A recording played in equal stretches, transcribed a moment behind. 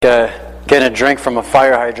Getting a drink from a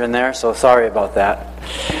fire hydrant there, so sorry about that.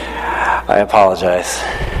 I apologize.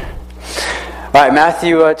 All right,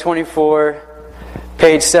 Matthew 24,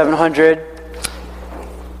 page 700.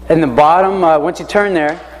 In the bottom, once you turn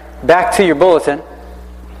there, back to your bulletin,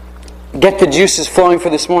 get the juices flowing for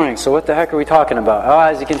this morning. So what the heck are we talking about? Oh,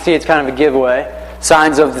 as you can see, it's kind of a giveaway.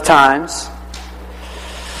 Signs of the times.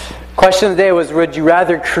 Question of the day was, would you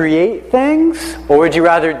rather create things or would you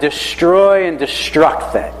rather destroy and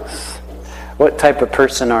destruct things? What type of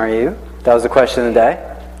person are you? That was the question of the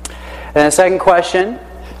day. And the second question,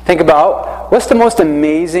 think about, what's the most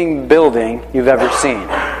amazing building you've ever seen?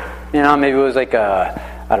 You know, maybe it was like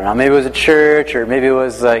maybe it was a church, or maybe it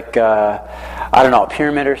was like, a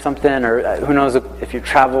pyramid or something, or who knows if you've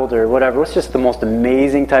traveled or whatever. What's just the most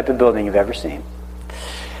amazing type of building you've ever seen?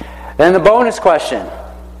 Then the bonus question.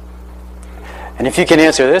 And if you can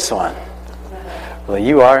answer this one, well,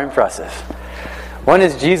 you are impressive. When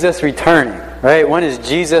is Jesus returning? Right? When is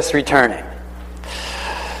Jesus returning?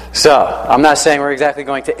 So, I'm not saying we're exactly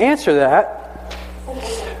going to answer that,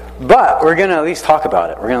 but we're going to at least talk about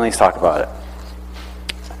it.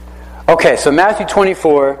 Okay, so Matthew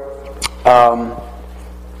 24,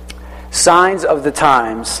 signs of the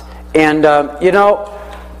times. And, well,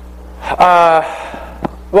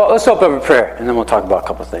 let's open up a prayer, and then we'll talk about a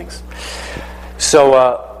couple things. So,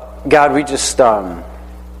 God, we just, a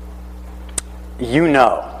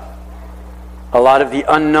lot of the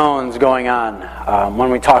unknowns going on when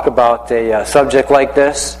we talk about a subject like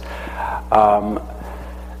this.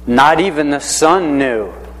 Not even the Son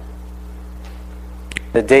knew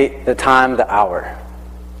the date, the time, the hour.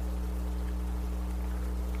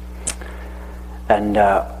 And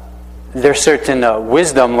there's certain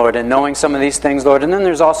wisdom, Lord, in knowing some of these things, Lord. And then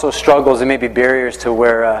there's also struggles and maybe barriers to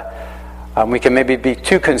where we can maybe be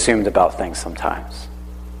too consumed about things sometimes.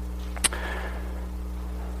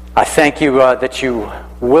 I thank you that you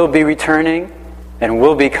will be returning and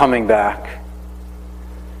will be coming back.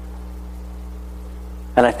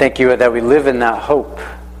 And I thank you that we live in that hope.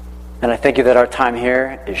 And I thank you that our time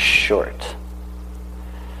here is short.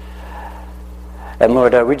 And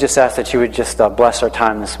Lord, we just ask that you would just bless our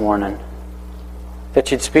time this morning.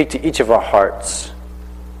 That you'd speak to each of our hearts.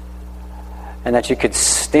 And that you could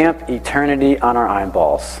stamp eternity on our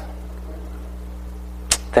eyeballs.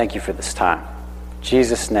 Thank you for this time. In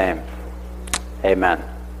Jesus' name, amen.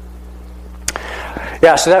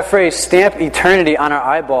 Yeah, so that phrase, stamp eternity on our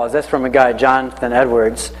eyeballs, that's from a guy, Jonathan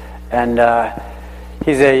Edwards. And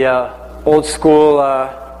he's a old school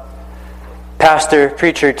pastor,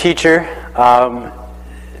 preacher, teacher.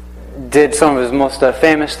 Did some of his most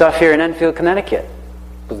famous stuff here in Enfield, Connecticut,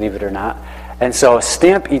 believe it or not. And so,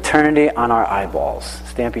 stamp eternity on our eyeballs.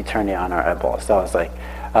 Stamp eternity on our eyeballs. That was like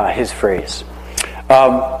his phrase.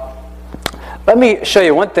 Let me show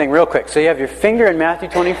you one thing real quick. So you have your finger in Matthew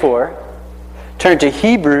 24. Turn to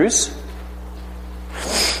Hebrews.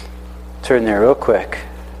 Turn there real quick.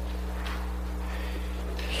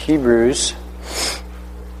 Hebrews.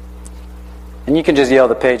 And you can just yell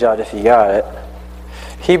the page out if you got it.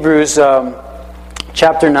 Hebrews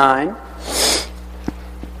chapter 9.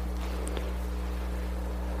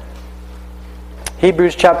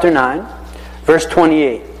 Hebrews chapter 9, verse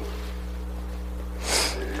 28.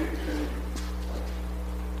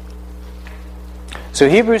 So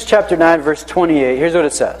Hebrews chapter 9, verse 28, here's what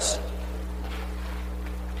it says.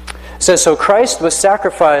 It says, "So Christ was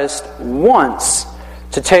sacrificed once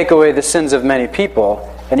to take away the sins of many people,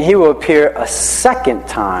 and he will appear a second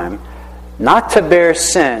time, not to bear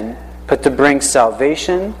sin, but to bring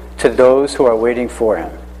salvation to those who are waiting for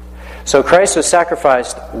him." So Christ was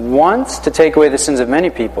sacrificed once to take away the sins of many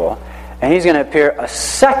people, and he's going to appear a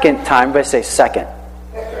second time. Everybody say second.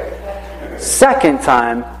 Second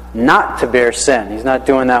time, not to bear sin. He's not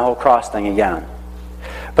doing that whole cross thing again.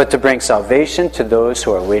 But to bring salvation to those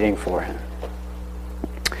who are waiting for him.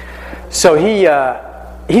 So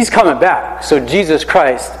he's coming back. So Jesus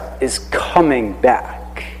Christ is coming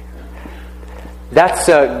back. That's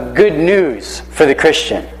good news for the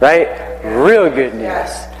Christian, right? Real good news.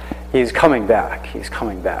 He's coming back. He's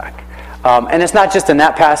coming back. And it's not just in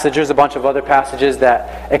that passage. There's a bunch of other passages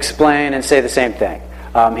that explain and say the same thing.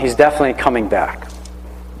 He's definitely coming back.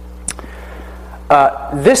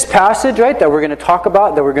 This passage, right, that we're going to talk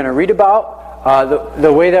about, that we're going to read about,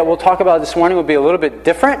 the way that we'll talk about it this morning will be a little bit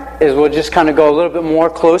different. Is we'll just kind of go a little bit more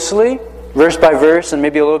closely, verse by verse, and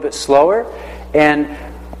maybe a little bit slower. And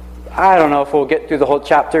I don't know if we'll get through the whole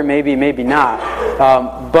chapter, maybe not.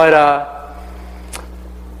 But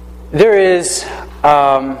there is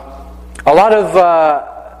a lot of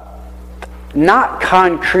not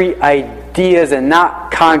concrete ideas and not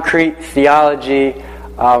concrete theology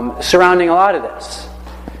surrounding a lot of this.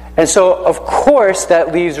 And so, of course,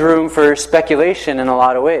 that leaves room for speculation in a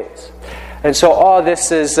lot of ways. And so all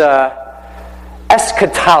this is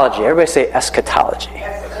eschatology. Everybody say eschatology.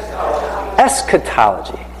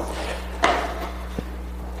 Eschatology.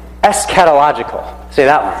 Eschatological. Say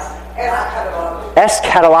that one.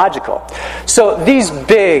 Eschatological. So these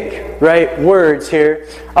big, right, words here,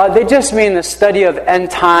 they just mean the study of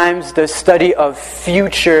end times, the study of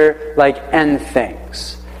future, like end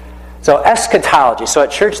things. So eschatology. So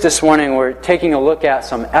at church this morning, we're taking a look at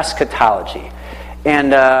some eschatology.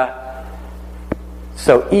 And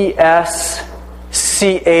so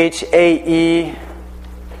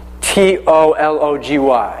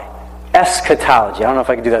ESCHAETOLOGY. Eschatology. I don't know if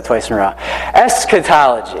I can do that twice in a row.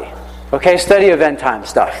 Eschatology. Okay, study of end time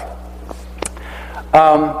stuff.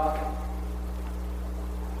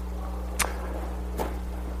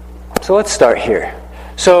 So let's start here.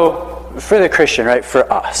 So for the Christian, right,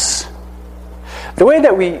 for us, the way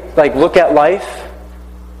that we look at life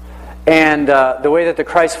and the way that the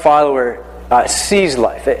Christ follower sees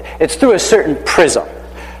life, it's through a certain prism.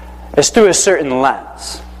 It's through a certain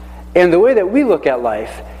lens. And the way that we look at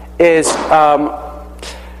life is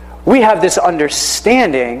we have this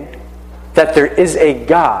understanding that there is a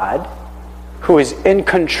God who is in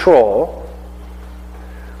control,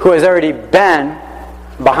 who has already been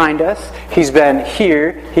behind us, He's been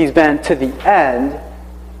here, He's been to the end,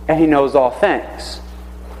 and He knows all things.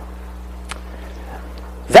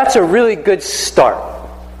 That's a really good start.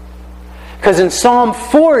 Because in Psalm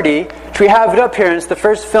 40, which we have it up here, and it's the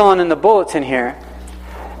first fill-in in the bulletin here,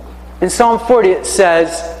 in Psalm 40 it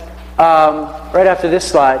says, right after this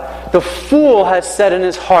slide, the fool has said in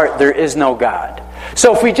his heart, there is no God.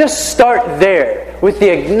 So if we just start there with the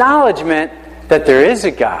acknowledgement that there is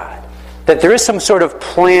a God, that there is some sort of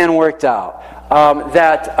plan worked out,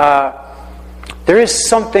 that there is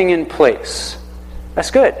something in place, that's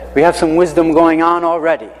good. We have some wisdom going on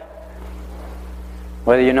already,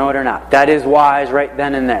 whether you know it or not. That is wise right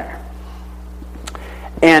then and there.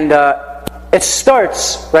 And it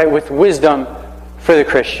starts, right, with wisdom for the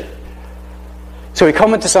Christian. So we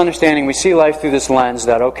come with this understanding, we see life through this lens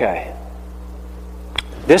that, okay,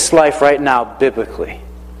 this life right now, biblically,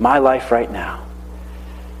 my life right now,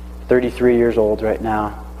 33 years old right now,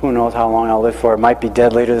 who knows how long I'll live for, it might be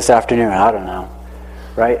dead later this afternoon, I don't know,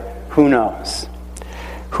 right? Who knows?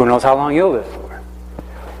 Who knows how long you'll live for?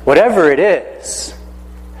 Whatever it is,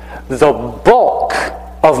 the bulk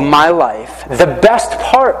of my life, the best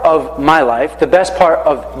part of my life, the best part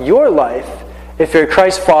of your life, if you're a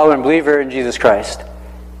Christ follower and believer in Jesus Christ,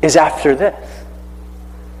 is after this.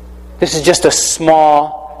 This is just a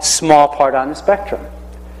small part on the spectrum.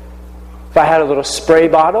 If I had a little spray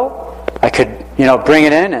bottle, I could, bring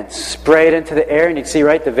it in and spray it into the air and you'd see,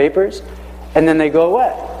 right, the vapors, and then they go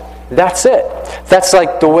away. That's it. That's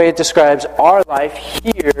like the way it describes our life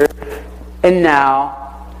here and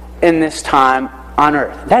now in this time on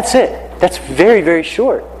earth. That's it. That's very, very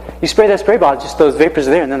short. You spray that spray bottle, just those vapors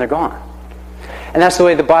are there and then they're gone. And that's the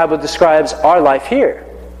way the Bible describes our life here.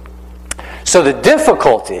 So the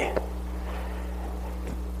difficulty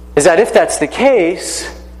is that if that's the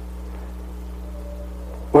case,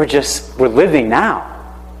 we're living now.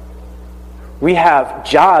 We have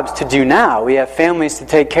jobs to do now. We have families to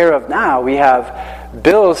take care of now. We have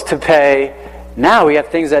bills to pay now. We have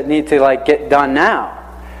things that need to get done now.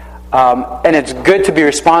 And it's good to be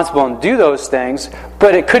responsible and do those things,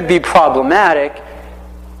 but it could be problematic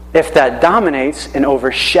if that dominates and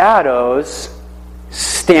overshadows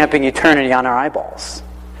stamping eternity on our eyeballs.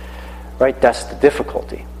 Right? That's the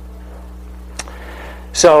difficulty.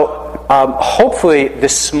 So, hopefully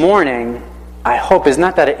this morning, I hope is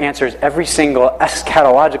not that it answers every single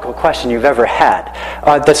eschatological question you've ever had.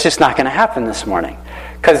 That's just not going to happen this morning.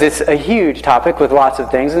 Because it's a huge topic with lots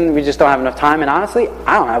of things, and we just don't have enough time, and honestly,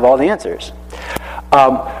 I don't have all the answers.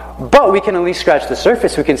 But we can at least scratch the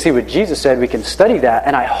surface. We can see what Jesus said. We can study that.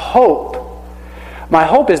 And my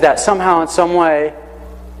hope is that somehow, in some way,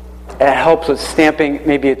 it helps with stamping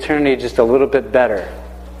maybe eternity just a little bit better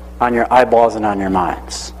on your eyeballs and on your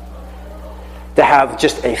minds. To have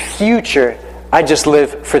just a future. I just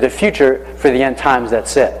live for the future, for the end times,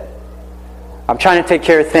 that's it. I'm trying to take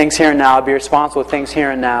care of things here and now, be responsible for things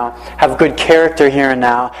here and now, have good character here and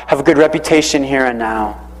now, have a good reputation here and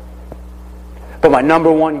now. But my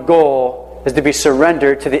number one goal is to be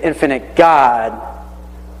surrendered to the infinite God,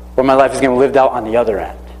 where my life is going to be lived out on the other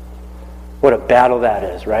end. What a battle that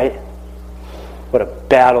is, right? What a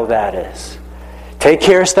battle that is. Take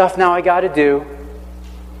care of stuff now I got to do.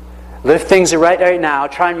 Live things right now.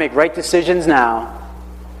 Try and make right decisions now,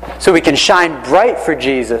 so we can shine bright for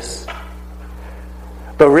Jesus.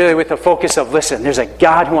 but really with the focus of, listen, there's a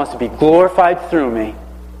God who wants to be glorified through me.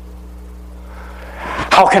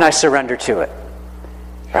 How can I surrender to it?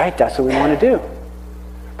 Right? That's what we want to do.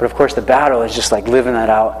 But of course the battle is just like living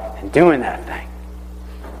that out and doing that thing.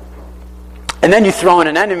 And then you throw in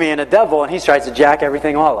an enemy and a devil and he tries to jack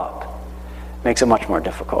everything all up. Makes it much more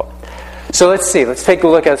difficult. So let's see. Let's take a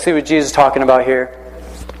look at see what Jesus is talking about here.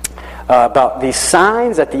 About the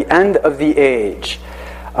signs at the end of the age.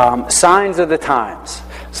 Signs of the times.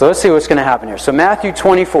 So let's see what's going to happen here. So Matthew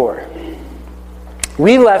 24.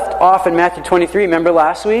 We left off in Matthew 23. Remember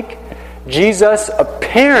last week? Jesus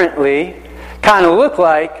apparently kind of looked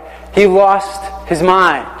like he lost his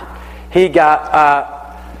mind. He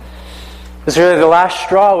got... it was really the last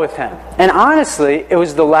straw with him. And honestly, it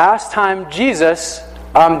was the last time Jesus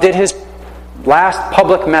did his last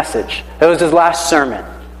public message. It was his last sermon.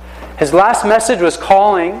 His last message was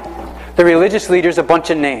calling the religious leaders a bunch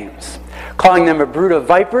of names. Calling them a brood of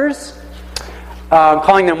vipers.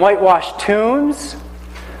 Calling them whitewashed tombs.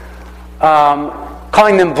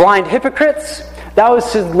 Calling them blind hypocrites. That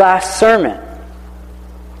was his last sermon.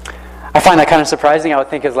 I find that kind of surprising. I would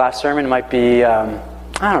think his last sermon might be, I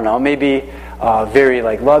don't know, maybe very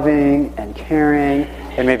like loving and caring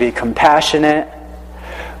and maybe compassionate.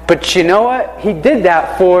 But you know what? He did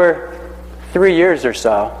that for 3 years or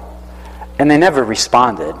so, and they never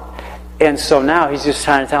responded. And so now he's just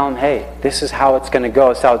trying to tell them, hey, this is how it's going to go.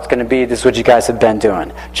 This is how it's going to be. This is what you guys have been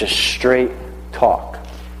doing. Just straight talk.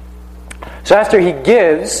 So after he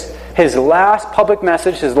gives his last public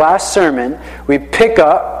message, his last sermon, we pick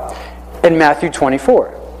up in Matthew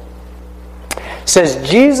 24. It says,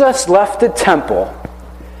 Jesus left the temple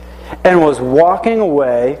and was walking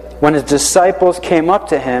away when his disciples came up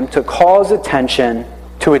to him to call his attention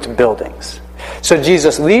to its buildings. So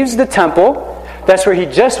Jesus leaves the temple. That's where he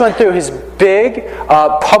just went through his big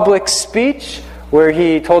public speech where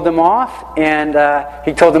he told them off and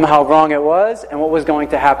he told them how wrong it was and what was going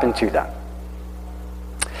to happen to them.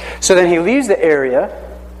 So then he leaves the area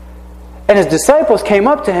and his disciples came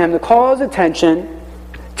up to him to call his attention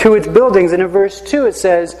to its buildings. And in verse 2 it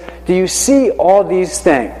says, do you see all these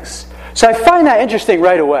things? So I find that interesting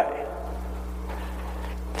right away.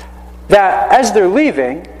 That as they're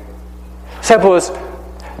leaving, disciples,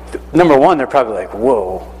 number one, they're probably like,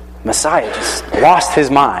 whoa, Messiah just lost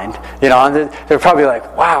his mind. You know, and they're probably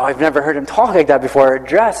like, wow, I've never heard him talk like that before or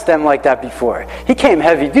address them like that before. He came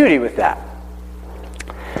heavy duty with that.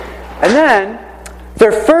 And then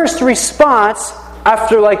their first response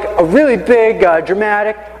after like a really big,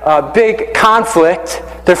 dramatic, big conflict,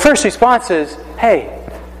 their first response is, hey,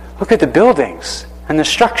 look at the buildings and the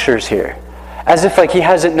structures here. As if like he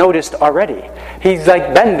hasn't noticed already. He's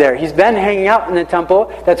like been there. He's been hanging out in the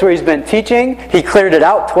temple. That's where he's been teaching. He cleared it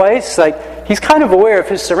out twice. Like he's kind of aware of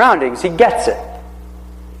his surroundings. He gets it.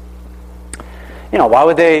 You know, why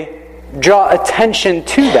would they draw attention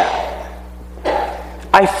to that?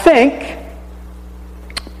 I think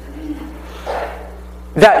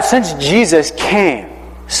that since Jesus came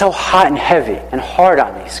so hot and heavy and hard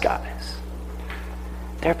on these guys,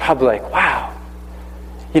 they're probably like, wow.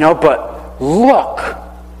 You know, but look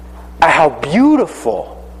at how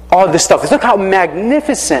beautiful all this stuff is. Look how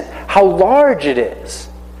magnificent, how large it is.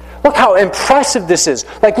 Look how impressive this is.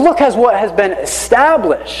 Like, look at what has been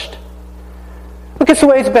established. Look at the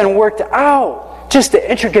way it's been worked out. Just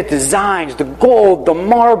the intricate designs, the gold, the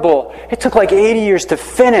marble. It took like 80 years to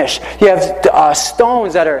finish. You have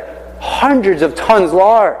stones that are hundreds of tons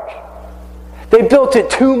large. They built it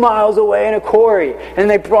 2 miles away in a quarry.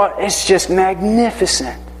 And it's just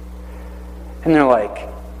magnificent. And they're like,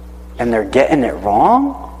 and they're getting it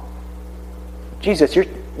wrong? Jesus, you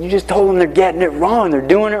just told them they're getting it wrong. They're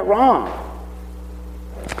doing it wrong.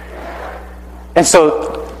 And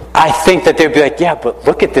so I think that they'd be like, yeah, but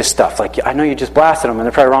look at this stuff. Like, I know you just blasted them and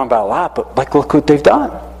they're probably wrong about a lot, but like, look what they've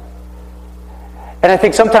done. And I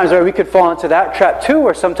think sometimes we could fall into that trap too,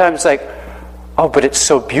 where sometimes it's like, oh, but it's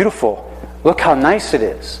so beautiful. Look how nice it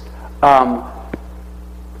is.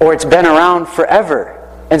 Or it's been around forever.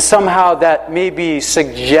 And somehow that maybe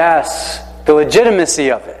suggests the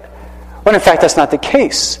legitimacy of it. When in fact that's not the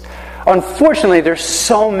case. Unfortunately, there's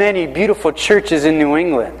so many beautiful churches in New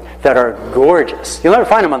England that are gorgeous. You'll never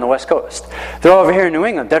find them on the West Coast. They're all over here in New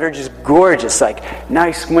England that are just gorgeous. Like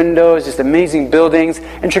nice windows, just amazing buildings,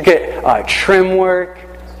 intricate trim work.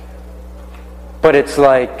 But it's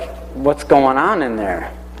like, what's going on in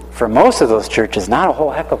there? For most of those churches, not a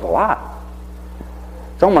whole heck of a lot.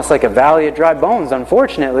 It's almost like a valley of dry bones,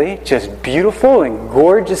 unfortunately. Just beautiful and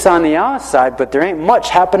gorgeous on the outside, but there ain't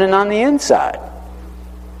much happening on the inside.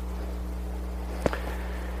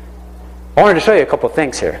 I wanted to show you a couple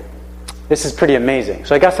things here. This is pretty amazing.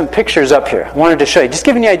 So I got some pictures up here. I wanted to show you. Just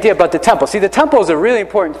giving you an idea about the temple. See, the temple is a really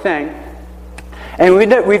important thing. And we've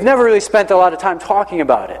never really spent a lot of time talking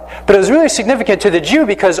about it. But it was really significant to the Jew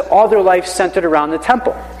because all their life centered around the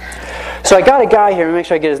temple. So I got a guy here, let me make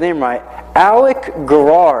sure I get his name right. Alec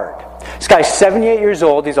Gerard. This guy's 78 years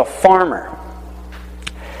old. He's a farmer.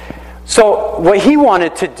 So what he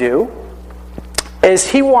wanted to do is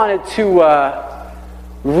he wanted to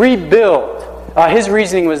rebuild. His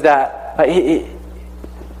reasoning was that,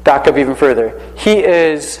 back up even further, he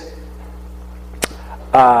is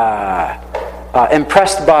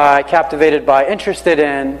impressed by, captivated by, interested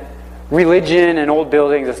in religion and old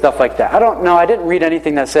buildings and stuff like that. I don't know, I didn't read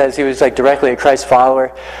anything that says he was like directly a Christ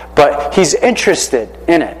follower, but he's interested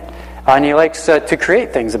in it. And he likes to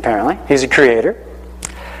create things, apparently. He's a creator.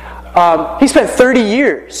 He spent 30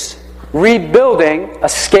 years rebuilding a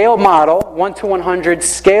scale model, 1:100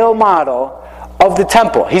 scale model of the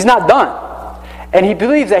temple. He's not done. And he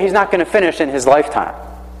believes that he's not going to finish in his lifetime.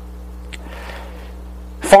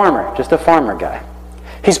 Farmer, just a farmer guy.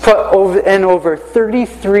 He's put over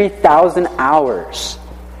 33,000 hours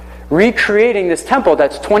recreating this temple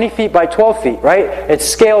that's 20 feet by 12 feet, right? It's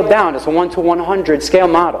scaled down. It's a 1:100 scale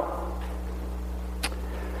model.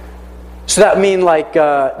 So that means like,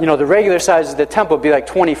 the regular size of the temple would be like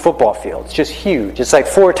 20 football fields. It's just huge. It's like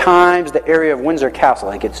 4 times the area of Windsor Castle.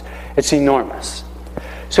 Like it's enormous.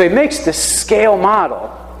 So he makes this scale model.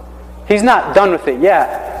 He's not done with it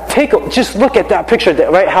yet. Just look at that picture,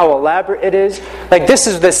 right? How elaborate it is. Like this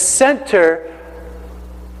is the center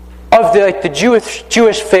of the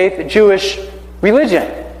Jewish faith, the Jewish religion.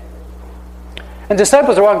 And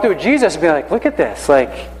disciples are walking through with Jesus and be like, look at this.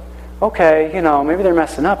 Like, okay, maybe they're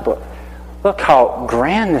messing up, but look how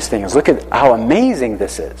grand this thing is. Look at how amazing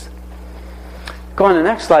this is. Go on to the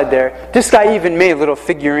next slide there. This guy even made little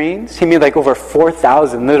figurines. He made like over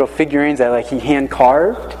 4,000 little figurines that he hand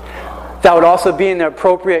carved. That would also be in the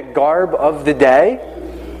appropriate garb of the day.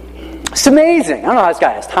 It's amazing. I don't know how this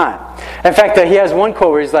guy has time. In fact, he has one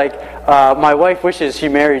quote where he's like, my wife wishes she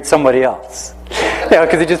married somebody else.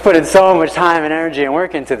 Because he just put in so much time and energy and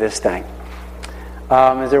work into this thing.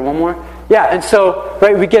 Is there one more? Yeah, and so,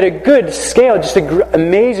 right, we get a good scale, just an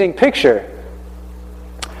amazing picture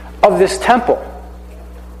of this temple.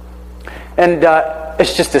 And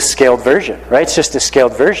it's just a scaled version, right? It's just a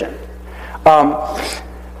scaled version.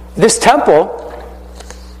 This temple,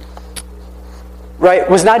 right,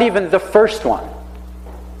 was not even the first one.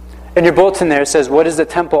 In your bulletin there it says, what is the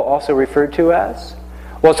temple also referred to as?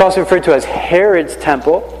 Well, it's also referred to as Herod's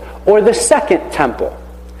temple or the second temple.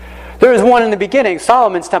 There was one in the beginning,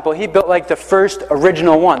 Solomon's temple. He built like the first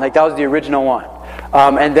original one. Like that was the original one.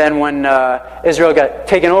 And then when Israel got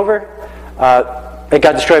taken over, it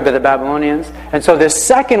got destroyed by the Babylonians. And so this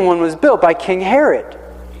second one was built by King Herod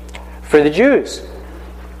for the Jews.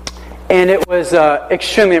 And it was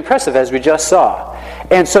extremely impressive, as we just saw.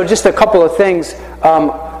 And so just a couple of things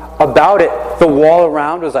about it. The wall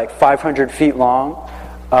around was like 500 feet long.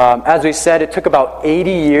 As we said, it took about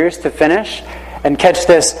 80 years to finish. And catch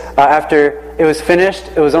this, after it was finished,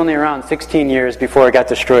 it was only around 16 years before it got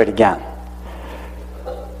destroyed again.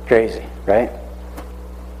 Crazy, right?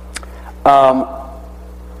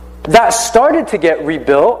 That started to get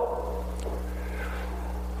rebuilt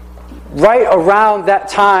right around that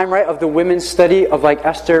time, right, of the women's study of like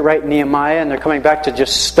Esther, right, Nehemiah, and they're coming back to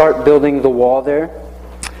just start building the wall there.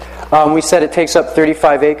 We said it takes up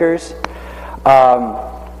 35 acres.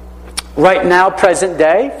 Right now, present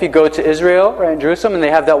day, if you go to Israel, right in Jerusalem, and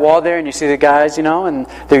they have that wall there, and you see the guys, and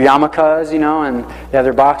their yarmulkes, and they have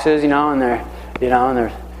their boxes, and they're, and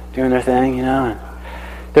they're doing their thing, and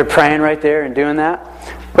they're praying right there and doing that.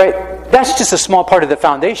 Right? That's just a small part of the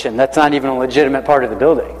foundation. That's not even a legitimate part of the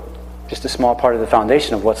building. Just a small part of the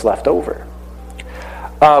foundation of what's left over.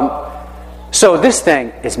 So this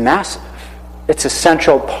thing is massive. It's a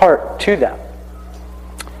central part to them.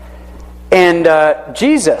 And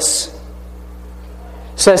Jesus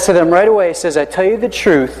says to them right away, he says, I tell you the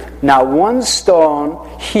truth, not one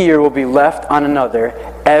stone here will be left on another.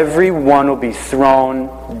 Every one will be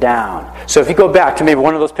thrown down. So if you go back to maybe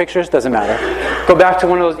one of those pictures, doesn't matter. Go back to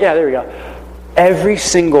one of those, yeah, there we go. Every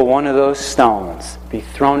single one of those stones be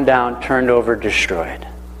thrown down, turned over, destroyed.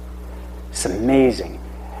 It's amazing.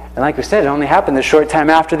 And like we said, it only happened a short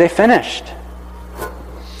time after they finished.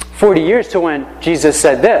 40 years to when Jesus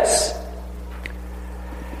said this.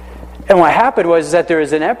 And what happened was that there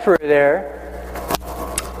was an emperor there,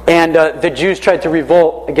 and the Jews tried to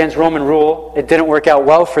revolt against Roman rule. It didn't work out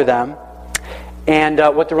well for them. And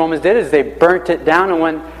what the Romans did is they burnt it down, and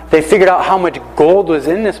when they figured out how much gold was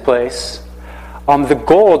in this place, the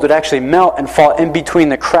gold would actually melt and fall in between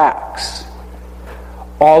the cracks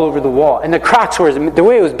all over the wall. And the cracks were, the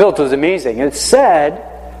way it was built was amazing. It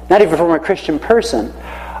said, not even from a Christian person,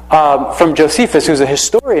 from Josephus, who's a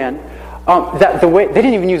historian, that the way, they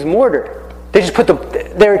didn't even use mortar. They just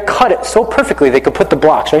they cut it so perfectly they could put the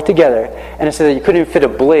blocks right together, and it said that you couldn't even fit a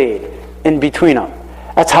blade in between them.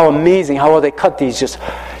 That's how amazing, how well they cut these just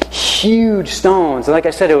huge stones. And like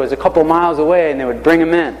I said, it was a couple miles away, and they would bring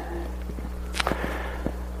them in.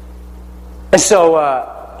 And so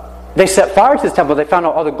they set fire to this temple. They found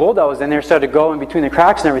out all the gold that was in there started to go in between the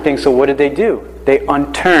cracks and everything. So what did they do? They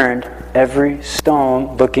unturned every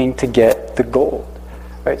stone looking to get the gold.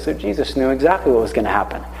 Right? So Jesus knew exactly what was going to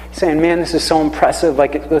happen. He's saying, man, this is so impressive.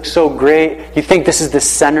 Like, it looks so great. You think this is the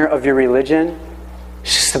center of your religion?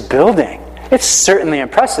 It's just a building. It's certainly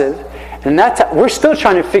impressive. And we're still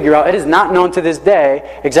trying to figure out, it is not known to this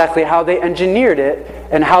day exactly how they engineered it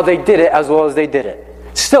and how they did it as well as they did it.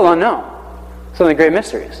 It's still unknown. It's one of the great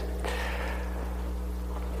mysteries.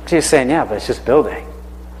 Jesus is saying, yeah, but it's just a building.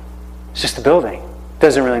 It's just a building. It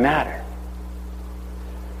doesn't really matter.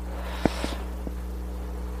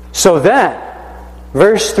 So then,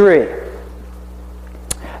 verse 3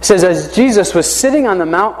 says, as Jesus was sitting on the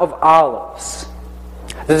Mount of Olives,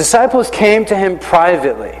 the disciples came to him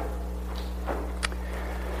privately.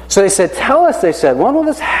 So they said, tell us, they said, when will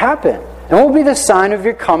this happen? And what will be the sign of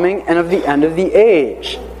your coming and of the end of the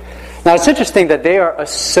age? Now it's interesting that they are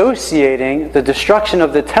associating the destruction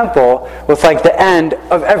of the temple with like the end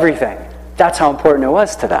of everything. That's how important it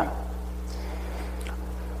was to them.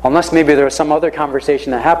 Unless maybe there was some other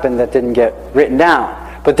conversation that happened that didn't get written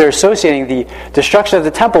down. But they're associating the destruction of the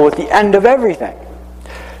temple with the end of everything.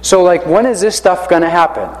 So like, when is this stuff going to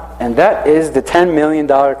happen? And that is the $10 million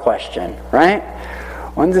question, right?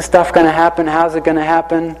 When's this stuff going to happen? How's it going to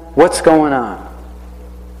happen? What's going on?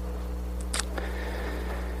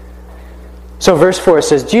 So verse 4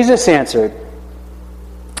 says, Jesus answered,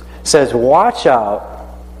 says, watch out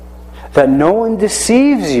that no one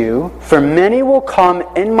deceives you, for many will come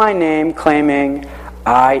in my name claiming,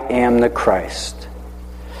 I am the Christ,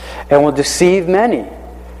 and will deceive many.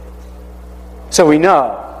 So we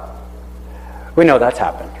know that's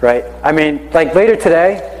happened, right? I mean, like later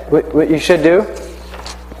today, what you should do,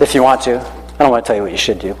 if you want to, I don't want to tell you what you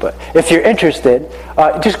should do, but if you're interested,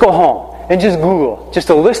 just go home and just Google just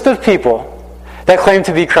a list of people that claim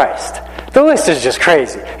to be Christ. The list is just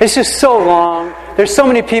crazy. It's just so long. There's so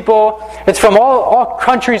many people. It's from all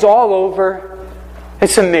countries all over.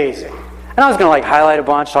 It's amazing. And I was going to like highlight a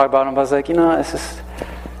bunch, talk about them, but I was like,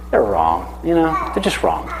 they're wrong. They're just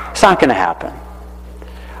wrong. It's not going to happen.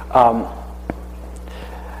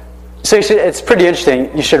 So it's pretty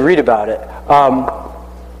interesting. You should read about it.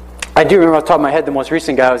 I do remember off the top of my head, the most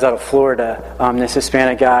recent guy was out of Florida, this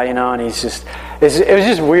Hispanic guy, and he's just, it was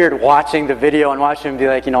just weird watching the video and watching him be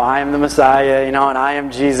like, I am the Messiah, and I am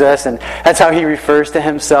Jesus, and that's how he refers to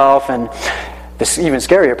himself. And the even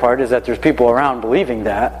scarier part is that there's people around believing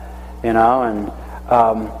that, and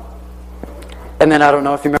then I don't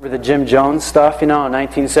know if you remember the Jim Jones stuff, in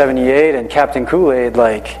 1978, and Captain Kool-Aid,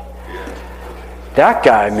 like, that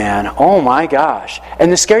guy, man, oh my gosh.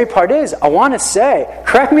 And the scary part is, I want to say,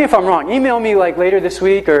 correct me if I'm wrong, email me like later this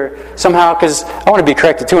week or somehow, because I want to be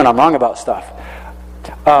corrected too and I'm wrong about stuff.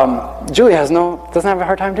 Julie doesn't have a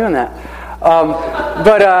hard time doing that.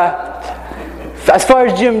 But as far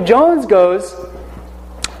as Jim Jones goes,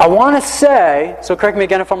 I want to say, so correct me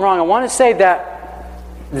again if I'm wrong, I want to say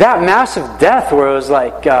that massive death where it was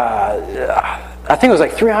like, I think it was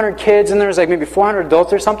like 300 kids and there was like maybe 400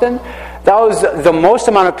 adults or something. That was the most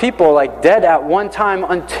amount of people like dead at one time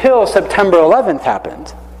until September 11th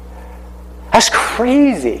happened. That's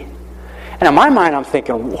crazy. And in my mind I'm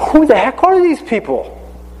thinking, who the heck are these people?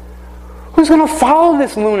 Who's going to follow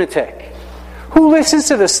this lunatic? Who listens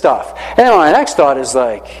to this stuff? And then my next thought is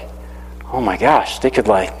like, oh my gosh, they could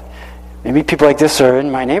maybe people like this are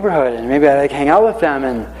in my neighborhood and maybe I hang out with them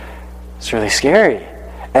and it's really scary.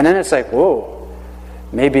 And then it's like, whoa.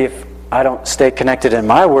 Maybe if I don't stay connected in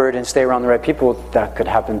my word and stay around the right people, that could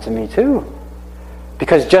happen to me too.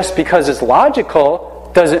 Because just because it's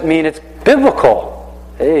logical doesn't mean it's biblical.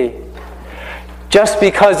 Hey. Just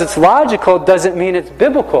because it's logical doesn't mean it's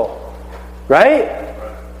biblical. Right?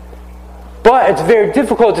 But it's very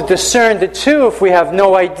difficult to discern the two if we have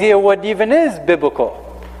no idea what even is biblical.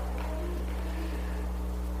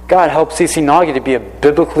 God help CC Nagy to be a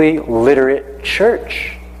biblically literate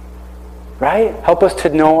church. Right? Help us to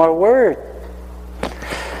know our word.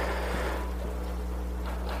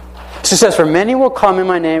 So it says, for many will come in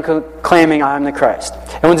my name claiming I am the Christ,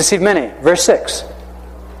 and will deceive many. Verse 6.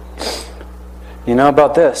 You know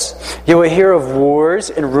about this. You will hear of wars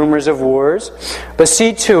and rumors of wars, but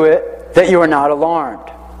see to it that you are not alarmed.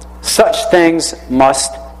 Such things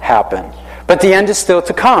must happen. But the end is still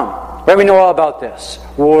to come. Right? We know all about this.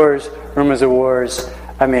 Wars, rumors of wars.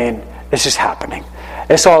 I mean, it's just happening.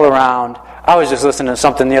 It's all around. I was just listening to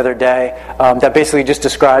something the other day that basically just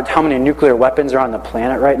described how many nuclear weapons are on the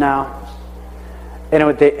planet right now.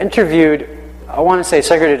 And they interviewed, I want to say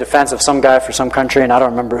Secretary of Defense of some guy for some country, and I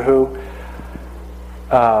don't remember who.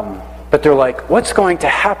 But they're like, what's going to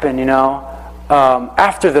happen,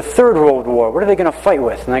 after the Third World War? What are they going to fight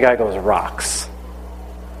with? And the guy goes, rocks.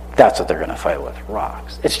 That's what they're going to fight with,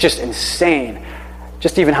 rocks. It's just insane.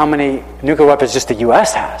 Just even how many nuclear weapons just the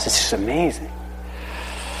U.S. has. It's just amazing.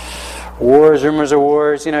 Wars, rumors of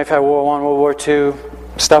wars. You've had World War I, World War II.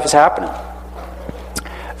 Stuff is happening.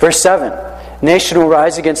 Verse 7. Nation will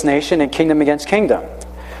rise against nation and kingdom against kingdom.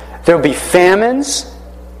 There will be famines,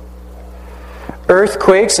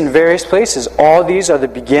 earthquakes in various places. All these are the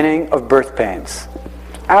beginning of birth pains.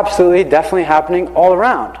 Absolutely, definitely happening all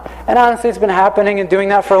around. And honestly, it's been happening and doing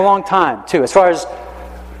that for a long time, too. As far as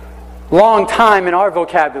long time in our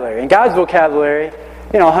vocabulary. In God's vocabulary,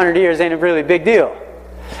 100 years ain't a really big deal.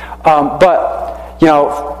 But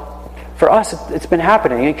for us, it's been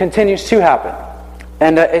happening and it continues to happen.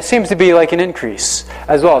 And it seems to be like an increase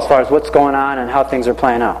as well as far as what's going on and how things are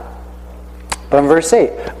playing out. But in verse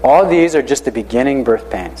 8, all these are just the beginning birth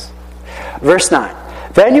pains. Verse 9,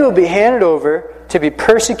 then you will be handed over to be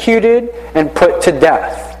persecuted and put to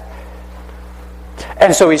death.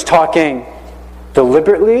 And so he's talking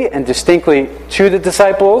deliberately and distinctly to the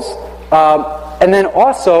disciples, and then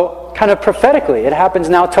also kind of prophetically. It happens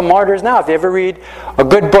now to martyrs now. If you ever read a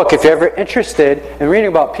good book, if you're ever interested in reading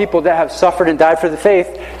about people that have suffered and died for the faith,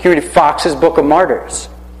 you can read Fox's Book of Martyrs.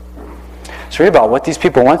 So read about what these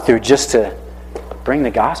people went through just to bring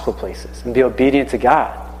the gospel places and be obedient to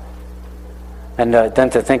God. And then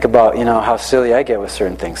to think about, how silly I get with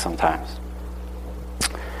certain things sometimes.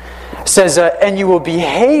 It says, and you will be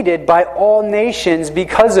hated by all nations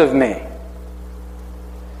because of me.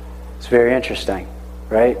 It's very interesting,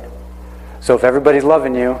 right? So if everybody's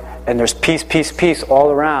loving you, and there's peace, peace, peace all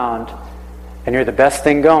around, and you're the best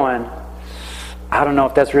thing going, I don't know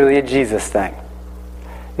if that's really a Jesus thing.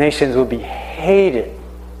 Nations will be hated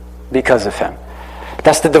because of him.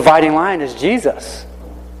 That's the dividing line, is Jesus.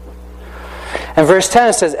 And verse 10,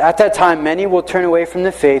 it says, at that time many will turn away from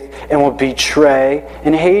the faith and will betray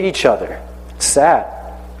and hate each other. It's sad.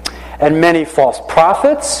 And many false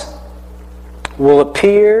prophets will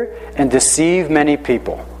appear and deceive many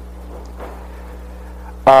people.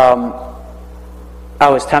 I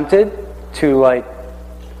was tempted to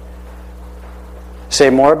say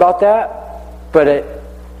more about that, but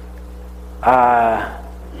I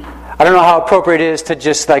don't know how appropriate it is to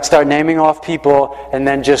just start naming off people and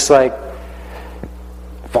then just false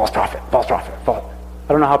prophet, false. I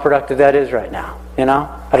don't know how productive that is right now.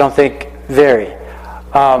 I don't think very.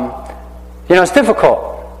 It's difficult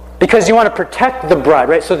because you want to protect the bride,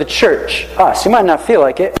 right? So the church, us, you might not feel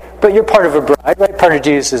like it, but you're part of a bride, right? Part of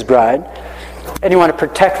Jesus' bride. And you want to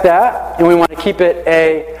protect that, and we want to keep it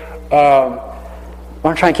we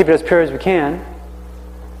want to try and keep it as pure as we can.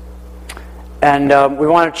 And we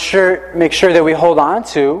want to make sure that we hold on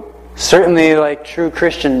to, certainly true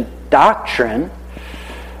Christian doctrine.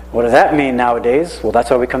 What does that mean nowadays? Well,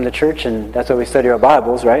 that's why we come to church, and that's why we study our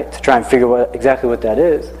Bibles, right? To try and figure out exactly what that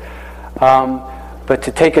is. But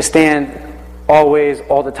to take a stand always,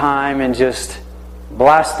 all the time, and just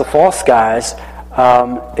blast the false guys,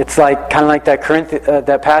 it's kind of like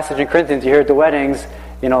that passage in Corinthians you hear at the weddings.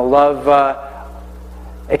 Love.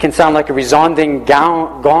 It can sound like a resounding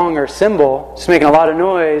gong or cymbal, just making a lot of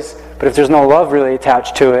noise. But if there's no love really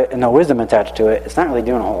attached to it and no wisdom attached to it, it's not really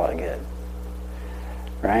doing a whole lot of good.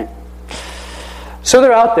 Right? So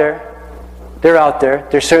they're out there. They're out there.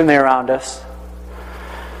 They're certainly around us.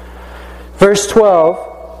 Verse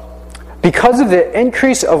 12, because of the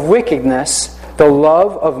increase of wickedness, the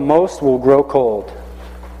love of most will grow cold.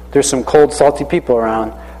 There's some cold, salty people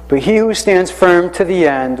around. But he who stands firm to the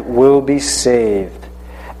end will be saved.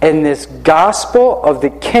 And this gospel of the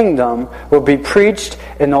kingdom will be preached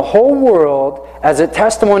in the whole world as a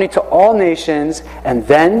testimony to all nations, and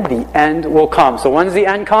then the end will come. So when does the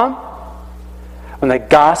end come? When the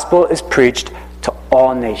gospel is preached to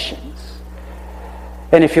all nations.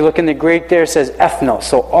 And if you look in the Greek there, it says ethnos,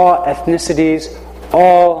 so all ethnicities,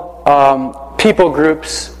 all people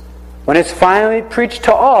groups. When it's finally preached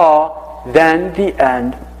to all, then the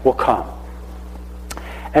end will come.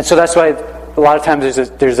 And so that's why a lot of times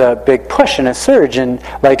there's a big push and a surge in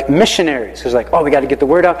like missionaries. Who's like, oh, we got to get the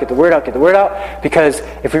word out, because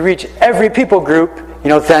if we reach every people group,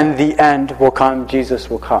 then the end will come, Jesus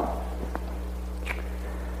will come.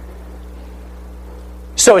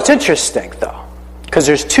 So it's interesting, though, because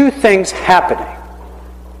there's two things happening.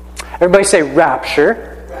 Everybody say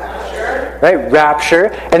rapture. Rapture. Right?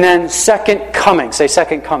 Rapture. And then second coming. Say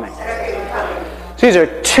second coming. Second coming. So these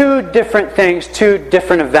are two different things, two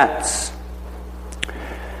different events.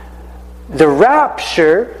 The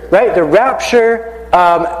rapture, right? The rapture,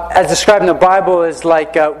 as described in the Bible, is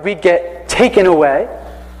like we get taken away.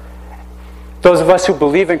 Those of us who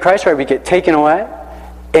believe in Christ, right, we get taken away.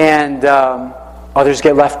 And others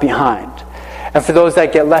get left behind. And for those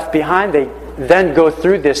that get left behind, they then go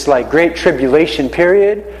through this like great tribulation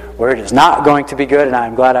period where it is not going to be good, and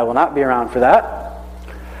I'm glad I will not be around for that.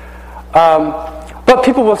 But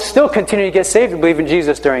people will still continue to get saved and believe in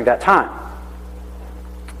Jesus during that time.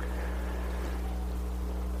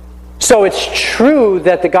 So it's true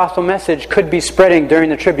that the gospel message could be spreading during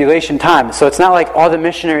the tribulation time. So it's not like all the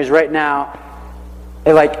missionaries right now,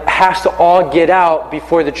 it like has to all get out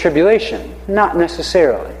before the tribulation. Not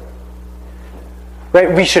necessarily.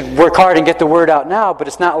 Right? We should work hard and get the word out now, but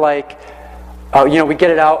it's not like, we get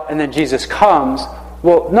it out and then Jesus comes.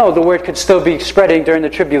 Well, no, the word could still be spreading during the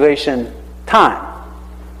tribulation time.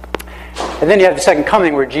 And then you have the second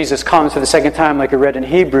coming where Jesus comes for the second time, like I read in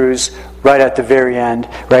Hebrews, right at the very end,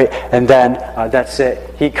 right? And then that's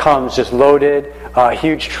it. He comes just loaded,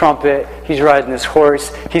 huge trumpet. He's riding this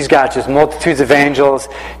horse. He's got just multitudes of angels.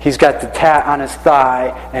 He's got the tat on his thigh,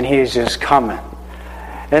 and he is just coming.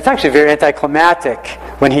 And it's actually very anticlimactic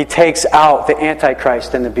when he takes out the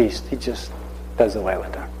Antichrist and the beast. He just does away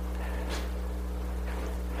with them.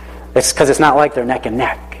 It's because it's not like they're neck and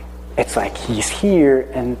neck. It's like he's here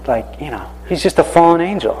and he's just a fallen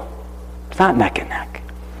angel. It's not neck and neck.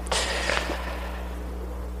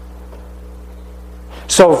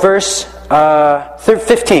 So verse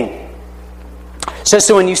 15 says,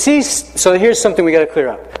 so here's something we got to clear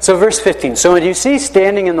up. So verse 15, so when you see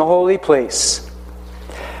standing in the holy place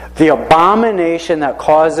the abomination that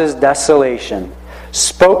causes desolation,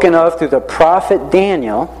 spoken of through the prophet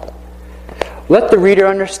Daniel, let the reader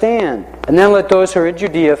understand. And then let those who are in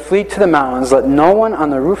Judea flee to the mountains. Let no one on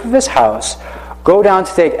the roof of his house go down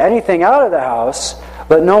to take anything out of the house.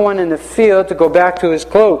 Let no one in the field to go back to his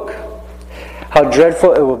cloak. How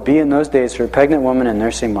dreadful it will be in those days for a pregnant woman and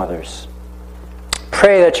nursing mothers.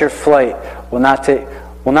 Pray that your flight will not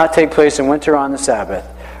take place in winter on the Sabbath,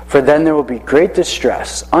 for then there will be great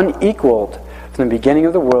distress, unequaled from the beginning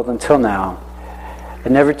of the world until now,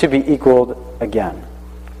 and never to be equaled again.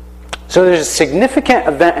 So there's a significant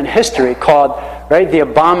event in history called, right, the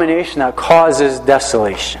abomination that causes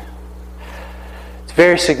desolation. It's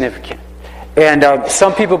very significant. And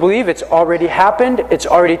some people believe it's already happened, it's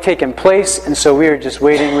already taken place, and so we are just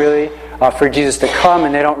waiting really for Jesus to come,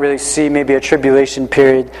 and they don't really see maybe a tribulation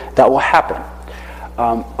period that will happen.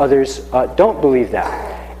 Others don't believe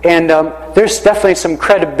that. And there's definitely some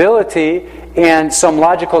credibility and some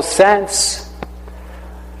logical sense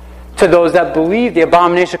to those that believe the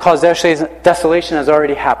abomination caused desolation has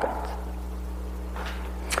already happened.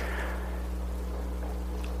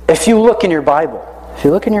 If you look in your Bible,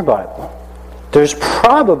 there's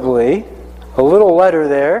probably a little letter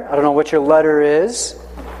there. I don't know what your letter is.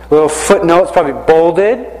 A little footnote. It's probably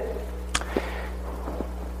bolded.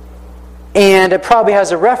 And it probably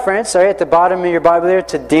has a reference, right, at the bottom of your Bible there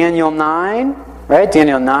to Daniel 9, right?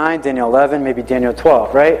 Daniel 9, Daniel 11, maybe Daniel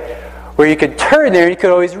 12, right? Where you could turn there and you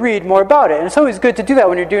could always read more about it. And it's always good to do that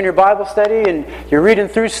when you're doing your Bible study and you're reading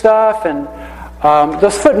through stuff. And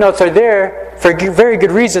those footnotes are there for very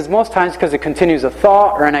good reasons, most times because it continues a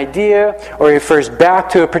thought or an idea or refers back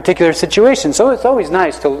to a particular situation. So it's always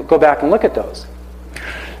nice to go back and look at those.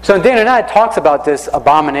 So Daniel 9 talks about this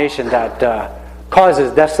abomination that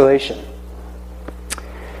causes desolation.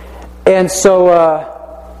 And so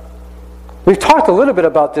we've talked a little bit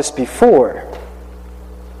about this before.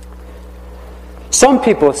 Some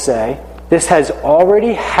people say this has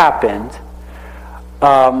already happened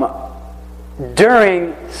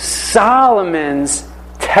during Solomon's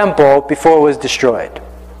temple before it was destroyed.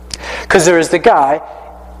 Because there was the guy,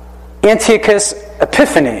 Antiochus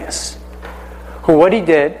Epiphanes, who what he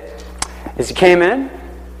did is he came in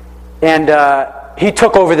and he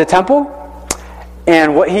took over the temple.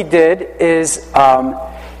 And what he did is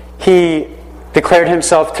he declared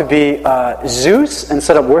himself to be Zeus and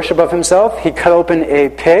set up worship of himself. He cut open a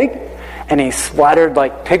pig and he splattered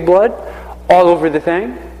like pig blood all over the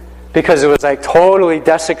thing because it was like totally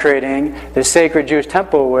desecrating the sacred Jewish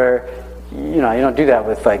temple where you don't do that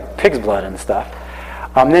with like pig's blood and stuff.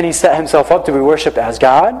 Then he set himself up to be worshipped as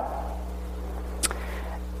God.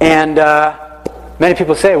 And many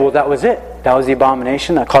people say, well, that was it. That was the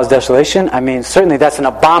abomination that caused desolation. I mean, certainly that's an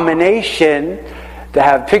abomination to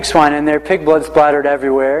have pig swine in there, pig blood splattered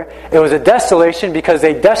everywhere. It was a desolation because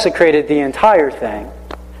they desecrated the entire thing.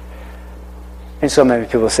 And so many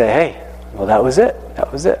people say, hey, well, that was it.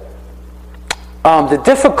 That was it. The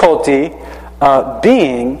difficulty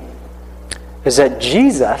being is that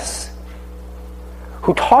Jesus,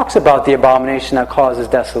 who talks about the abomination that causes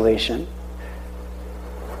desolation,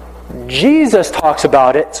 Jesus talks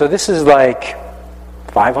about it, so this is like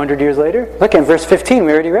 500 years later. Look at verse 15,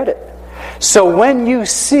 we already read it. So when you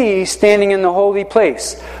see standing in the holy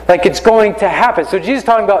place, like it's going to happen. So Jesus is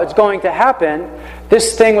talking about it's going to happen.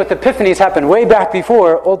 This thing with Epiphanies happened way back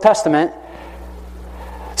before, Old Testament.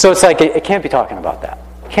 So it's like, it can't be talking about that.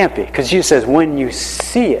 It can't be, because Jesus says when you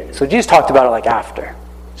see it. So Jesus talked about it like after.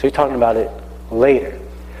 So he's talking about it later.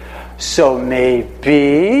 So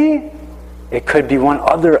maybe it could be one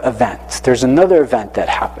other event. There's another event that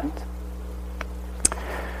happened.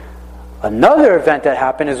 Another event that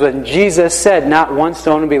happened is when Jesus said, not one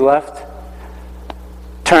stone will be left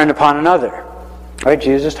turned upon another. Right?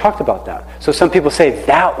 Jesus talked about that. So some people say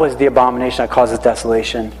that was the abomination that causes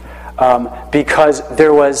desolation. Because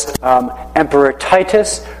there was Emperor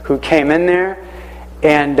Titus who came in there,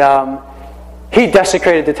 and he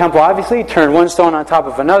desecrated the temple, obviously, turned one stone on top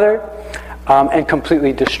of another, and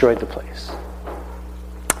completely destroyed the place.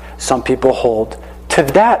 Some people hold to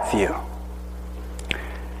that view.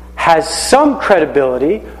 Has some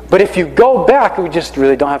credibility, but if you go back, we just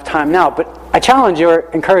really don't have time now, but I challenge you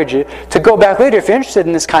or encourage you to go back later if you're interested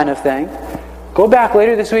in this kind of thing. Go back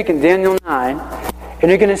later this week in Daniel 9,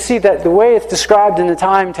 and you're going to see that the way it's described in the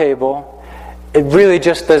timetable, it really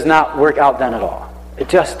just does not work out then at all. It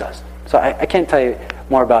just doesn't. So I can't tell you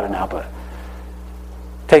more about it now, but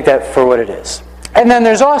take that for what it is. And then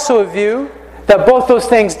there's also a view that both those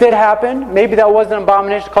things did happen. Maybe that was an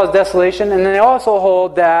abomination that caused desolation. And then they also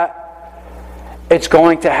hold that it's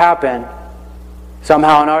going to happen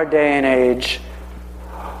somehow in our day and age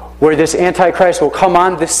where this Antichrist will come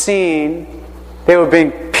on the scene. They will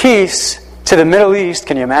bring peace to the Middle East.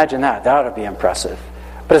 Can you imagine that? That ought to be impressive.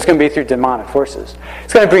 But it's going to be through demonic forces.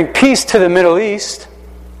 It's going to bring peace to the Middle East.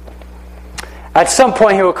 At some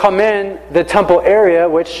point he will come in the temple area,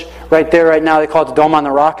 which right there, right now, they call it the Dome on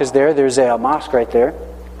the Rock is there. There's a mosque right there.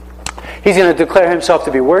 He's going to declare himself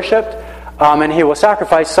to be worshipped, and he will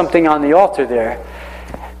sacrifice something on the altar there.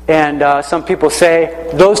 And some people say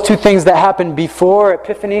those two things that happened before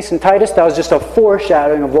Epiphanes and Titus, that was just a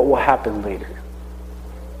foreshadowing of what will happen later.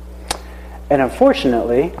 And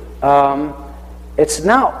unfortunately, it's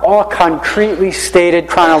not all concretely stated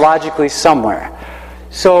chronologically somewhere.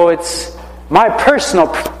 So it's my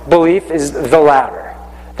personal belief is the latter.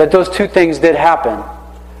 That those two things did happen.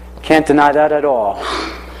 Can't deny that at all.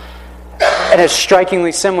 And it's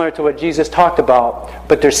strikingly similar to what Jesus talked about.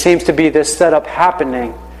 But there seems to be this setup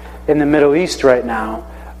happening in the Middle East right now,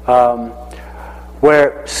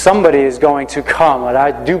 where somebody is going to come, what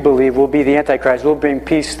I do believe will be the Antichrist, will bring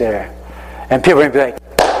peace there. And people are going to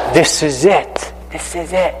be like, this is it. This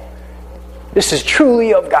is it. This is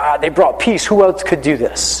truly of God. They brought peace. Who else could do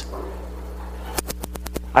this?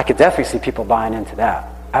 I could definitely see people buying into that.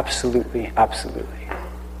 Absolutely, absolutely.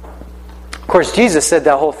 Of course, Jesus said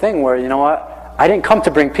that whole thing where, you know what? I didn't come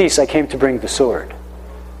to bring peace. I came to bring the sword.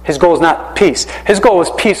 His goal is not peace. His goal was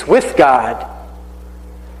peace with God.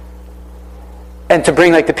 And to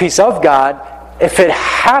bring like the peace of God. If it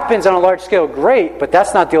happens on a large scale, great, but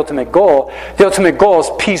that's not the ultimate goal. The ultimate goal is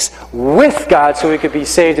peace with God so we could be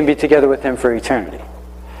saved and be together with Him for eternity.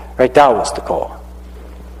 Right? That was the goal.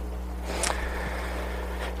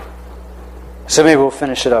 So maybe we'll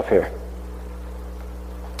finish it up here.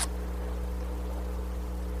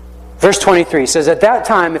 Verse 23 says, at that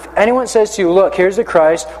time, if anyone says to you, look, here's the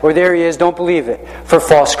Christ, or there he is, don't believe it. For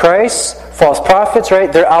false Christs, false prophets,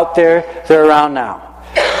 right? They're out there, they're around now.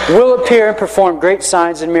 Will appear and perform great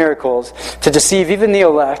signs and miracles to deceive even the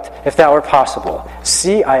elect, if that were possible.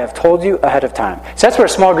 See, I have told you ahead of time. So that's where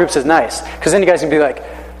small groups is nice, because then you guys can be like,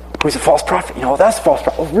 who's a false prophet? You know, that's a false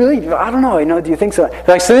prophet. Oh, really? I don't know. You know, do you think so?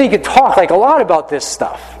 Like, so then you can talk like a lot about this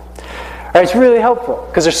stuff. Right? It's really helpful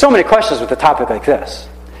because there's so many questions with a topic like this.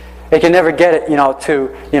 They can never get it,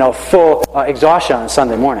 to full exhaustion on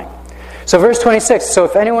Sunday morning. So verse 26. So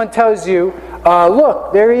if anyone tells you,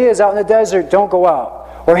 look, there he is out in the desert, don't go out.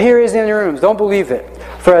 Or here he is in your rooms, don't believe it.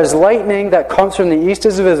 For as lightning that comes from the east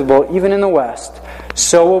is visible, even in the west,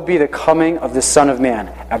 so will be the coming of the Son of Man.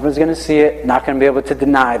 Everyone's going to see it, not going to be able to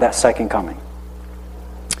deny that second coming.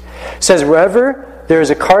 It says, wherever there is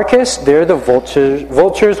a carcass, there the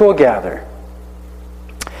vultures will gather.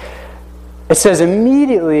 It says,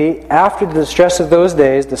 immediately after the distress of those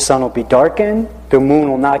days, the sun will be darkened, the moon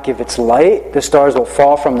will not give its light, the stars will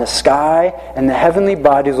fall from the sky, and the heavenly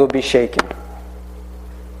bodies will be shaken.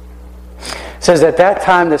 It says, at that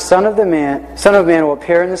time the Son of Man will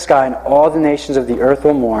appear in the sky, and all the nations of the earth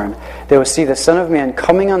will mourn. They will see the Son of Man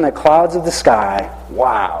coming on the clouds of the sky.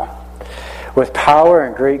 Wow! With power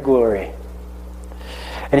and great glory.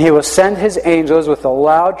 And he will send his angels with a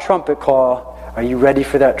loud trumpet call. Are you ready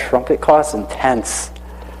for that trumpet call? It's intense.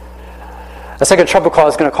 That's like a trumpet call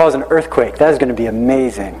is going to cause an earthquake. That is going to be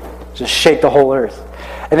amazing. Just shake the whole earth.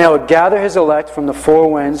 And they will gather his elect from the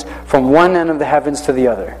four winds, from one end of the heavens to the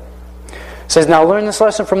other. It says, now learn this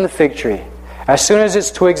lesson from the fig tree. As soon as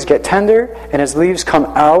its twigs get tender and its leaves come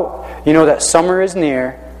out, you know that summer is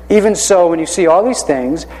near. Even so, when you see all these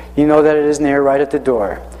things, you know that it is near, right at the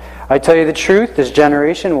door. I tell you the truth, this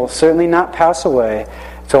generation will certainly not pass away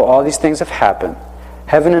until all these things have happened.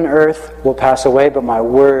 Heaven and earth will pass away, but my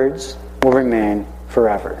words will remain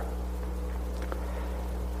forever.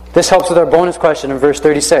 This helps with our bonus question in verse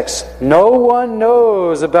 36. No one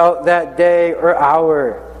knows about that day or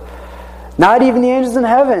hour. Not even the angels in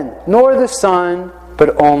heaven, nor the Son,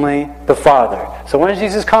 but only the Father. So when is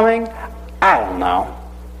Jesus coming? I don't know.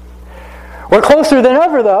 We're closer than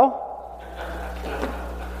ever, though.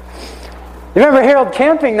 You remember Harold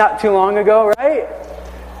Camping not too long ago, right?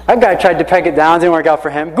 That guy tried to peg it down, didn't work out for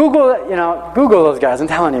him. Google those guys. I'm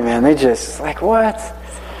telling you, man, they just like, what?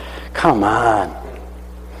 Come on.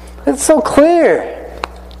 It's so clear.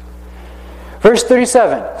 Verse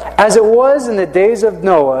 37, as it was in the days of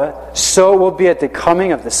Noah, so it will be at the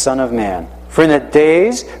coming of the Son of Man. For in the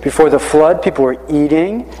days before the flood, people were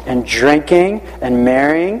eating and drinking and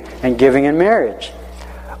marrying and giving in marriage,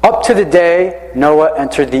 up to the day Noah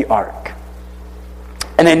entered the ark.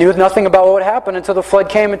 And they knew nothing about what would happen until the flood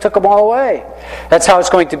came and took them all away. That's how it's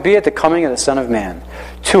going to be at the coming of the Son of Man.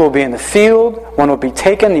 2 will be in the field, 1 will be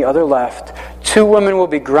taken, the other left. 2 women will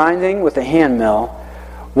be grinding with a hand mill,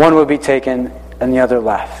 1 will be taken and the other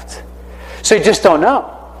left. So you just don't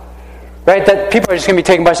know. Right? That people are just going to be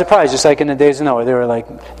taken by surprise, just like in the days of Noah. They were like,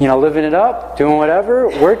 living it up, doing whatever,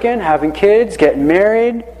 working, having kids, getting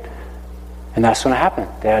married. And that's when it happened.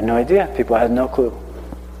 They had no idea. People had no clue.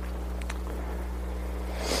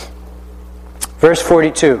 Verse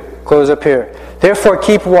 42, close up here. Therefore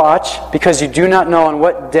keep watch, because you do not know on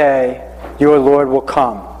what day your Lord will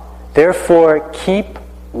come. Therefore keep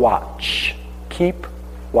watch. Keep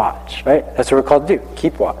watch. Right? That's what we're called to do.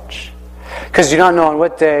 Keep watch. Because you don't know on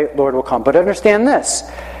what day Lord will come. But understand this.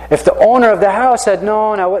 If the owner of the house had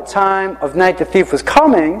known at what time of night the thief was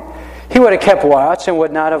coming, he would have kept watch and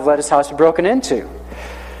would not have let his house be broken into.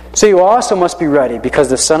 So you also must be ready, because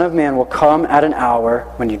the Son of Man will come at an hour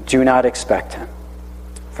when you do not expect him.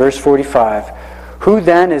 Verse 45, who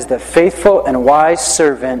then is the faithful and wise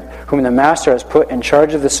servant whom the master has put in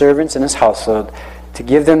charge of the servants in his household to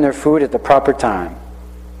give them their food at the proper time?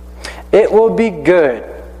 It will be good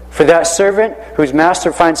for that servant whose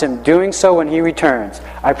master finds him doing so when he returns.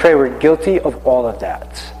 I pray we're guilty of all of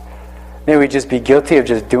that. May we just be guilty of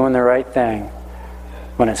just doing the right thing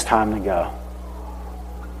when it's time to go.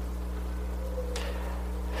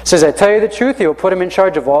 It says, I tell you the truth, he will put him in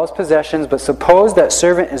charge of all his possessions, but suppose that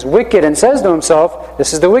servant is wicked and says to himself,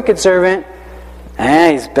 this is the wicked servant,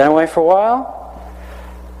 and he's been away for a while,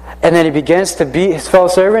 and then he begins to beat his fellow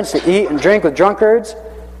servants, to eat and drink with drunkards,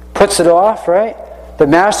 puts it off, right? The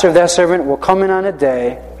master of that servant will come in on a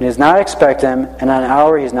day when he does not expect him, and on an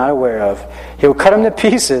hour he is not aware of. He will cut him to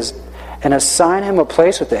pieces and assign him a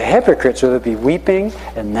place with the hypocrites, where there will be weeping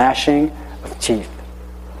and gnashing of teeth.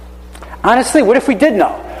 Honestly, what if we did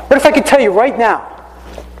know? What if I could tell you right now?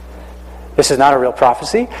 This is not a real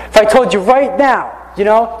prophecy. If I told you right now,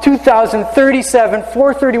 2037,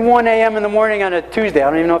 4:31 a.m. in the morning on a Tuesday, I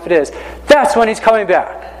don't even know if it is, that's when he's coming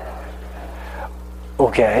back.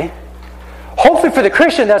 Okay. Hopefully for the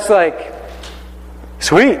Christian, that's like,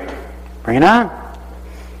 sweet, bring it on.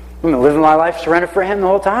 I'm going to live my life surrendered for him the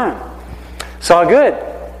whole time. It's all good.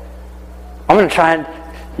 I'm going to try and,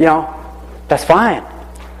 that's fine.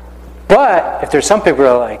 But if there's some people who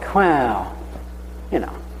are like, well,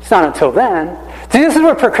 it's not until then. See, this is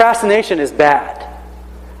where procrastination is bad.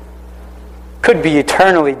 Could be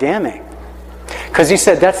eternally damning. Because he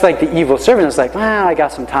said that's like the evil servant. It's like, well, I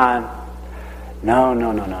got some time. No.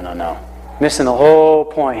 Missing the whole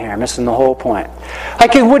point here. Missing the whole point.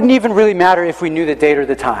 Like it wouldn't even really matter if we knew the date or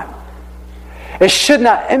the time. It should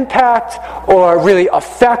not impact or really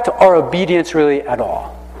affect our obedience really at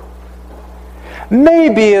all.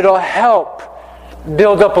 Maybe it'll help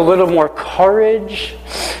build up a little more courage.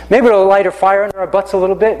 Maybe it'll light a fire under our butts a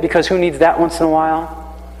little bit, because who needs that once in a while?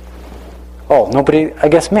 Oh, nobody, I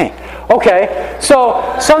guess me. Okay,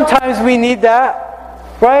 so sometimes we need that,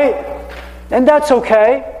 right? And that's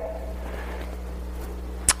okay.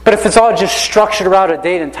 But if it's all just structured around a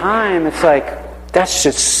date and time, it's like, that's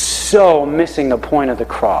just so missing the point of the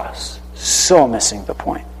cross. So missing the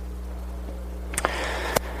point.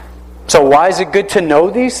 So why is it good to know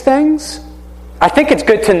these things? I think it's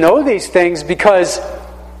good to know these things because,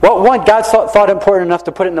 well, one, God thought it important enough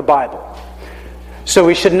to put it in the Bible. So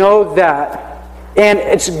we should know that. And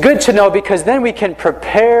it's good to know because then we can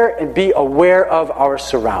prepare and be aware of our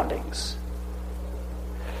surroundings.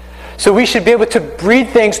 So we should be able to read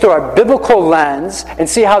things through our biblical lens and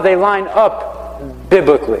see how they line up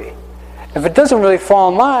biblically. If it doesn't really fall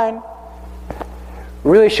in line, it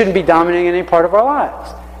really shouldn't be dominating any part of our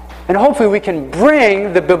lives. And hopefully we can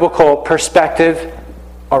bring the biblical perspective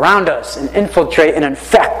around us and infiltrate and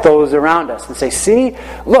infect those around us and say, see,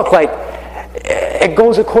 look, like, it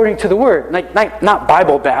goes according to the Word. Like not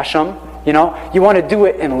Bible bash them, you know. You want to do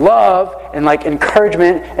it in love and like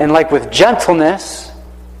encouragement and like with gentleness.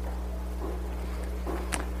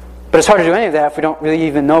 But it's hard to do any of that if we don't really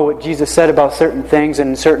even know what Jesus said about certain things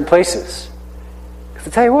in certain places. Because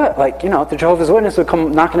I tell you what, like, you know, the Jehovah's Witnesses will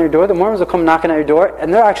come knocking at your door, the Mormons will come knocking at your door,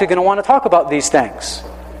 and they're actually going to want to talk about these things.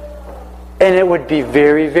 And it would be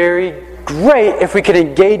very, very great if we could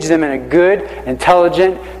engage them in a good,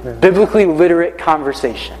 intelligent, biblically literate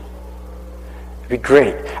conversation. It'd be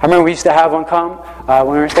great. I remember we used to have one come when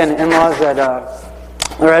we were staying in in-laws at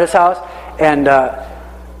Loretta's house, and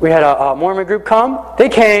we had a Mormon group come. They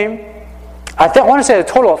came, I want to say a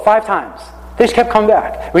total of 5 times. They just kept coming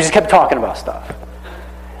back. We just kept talking about stuff.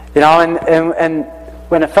 You know, and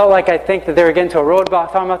when it felt like I think that they were getting to a road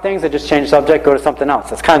about talking about things, they just change the subject, go to something else.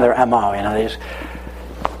 That's kind of their MO, you know. They just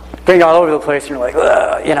bring it all over the place, and you're like,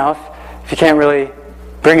 ugh, you know, if you can't really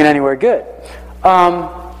bring it anywhere good.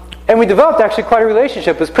 And we developed actually quite a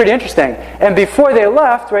relationship. It was pretty interesting. And before they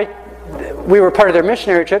left, right, we were part of their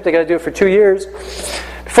missionary trip. They got to do it for 2 years.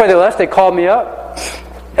 Before they left, they called me up,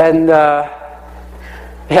 and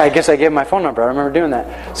I guess I gave them my phone number. I remember doing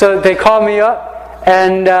that. So they called me up.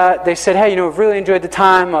 And they said, hey, you know, we've really enjoyed the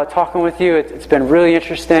time talking with you. It's been really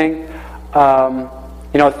interesting.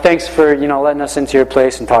 You know, thanks for, you know, letting us into your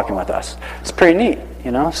place and talking with us. It's pretty neat,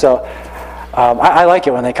 you know. So I like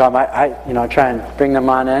it when they come. I you know, try and bring them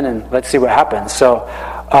on in and let's see what happens. So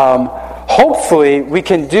hopefully we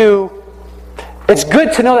can do. It's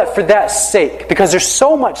good to know that for that sake, because there's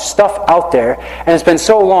so much stuff out there, and it's been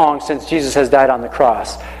so long since Jesus has died on the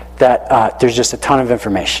cross that there's just a ton of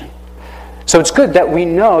information. So it's good that we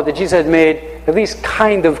know that Jesus had made at least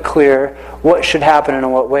kind of clear what should happen and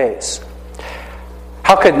in what ways.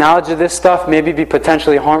 How could knowledge of this stuff maybe be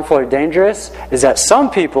potentially harmful or dangerous? Is that some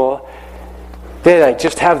people, they like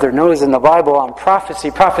just have their nose in the Bible on prophecy,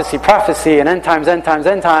 and end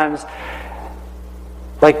times.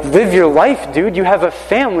 Like, live your life, dude. You have a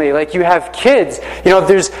family. Like, you have kids. You know,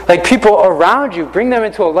 there's like people around you. Bring them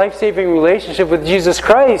into a life-saving relationship with Jesus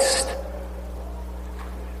Christ.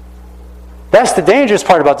 That's the dangerous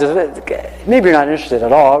part about this. Maybe you're not interested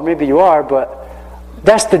at all, or maybe you are, but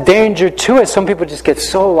that's the danger to it. Some people just get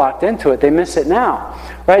so locked into it, they miss it now.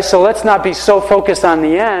 Right? So let's not be so focused on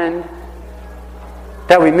the end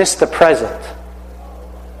that we miss the present.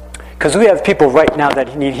 Because we have people right now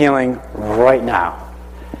that need healing right now.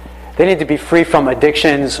 They need to be free from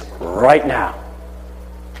addictions right now.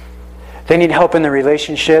 They need help in the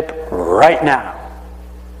relationship right now.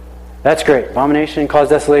 That's great. Abomination, cause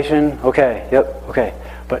desolation. Okay, yep, okay.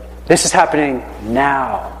 But this is happening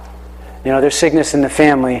now. You know, there's sickness in the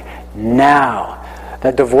family now.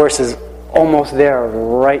 That divorce is almost there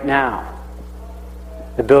right now.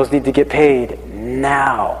 The bills need to get paid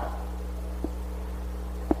now.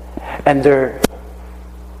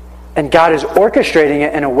 And God is orchestrating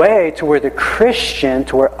it in a way to where the Christian,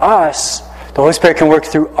 to where us, the Holy Spirit can work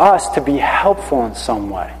through us to be helpful in some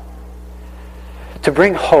way. To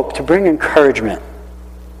bring hope, to bring encouragement.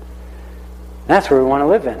 And that's where we want to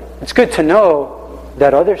live in. It's good to know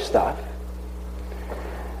that other stuff.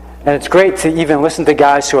 And it's great to even listen to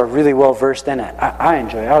guys who are really well versed in it. I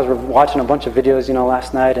enjoy it. I was watching a bunch of videos, you know,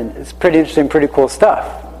 last night, and it's pretty interesting, pretty cool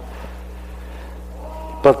stuff.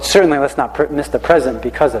 But certainly let's not miss the present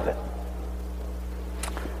because of it.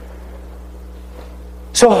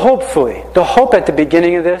 So hopefully, the hope at the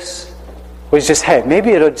beginning of this was just, hey,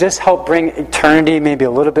 maybe it'll just help bring eternity maybe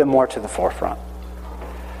a little bit more to the forefront.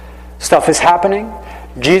 Stuff is happening.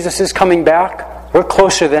 Jesus is coming back. We're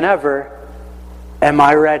closer than ever. Am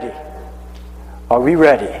I ready? Are we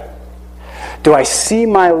ready? Do I see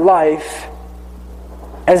my life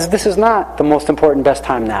as this is not the most important, best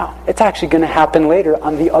time now? It's actually going to happen later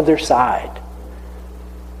on the other side.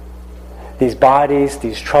 These bodies,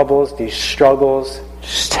 these troubles, these struggles,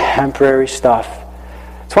 just temporary stuff.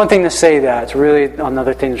 It's one thing to say that. It's really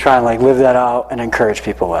another thing to try and live that out and encourage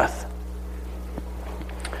people with.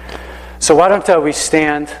 So why don't we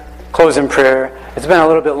stand, close in prayer. It's been a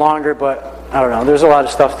little bit longer, but I don't know. There's a lot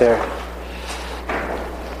of stuff there.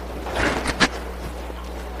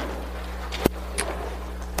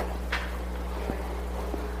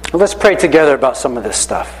 Let's pray together about some of this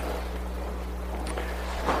stuff.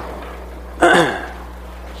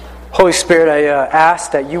 Holy Spirit, I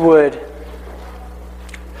ask that you would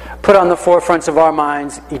put on the forefronts of our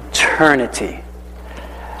minds eternity.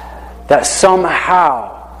 That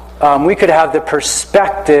somehow we could have the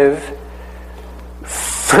perspective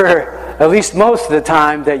for at least most of the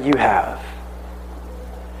time that you have.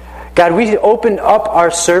 God, we opened up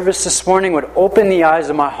our service this morning, would open the eyes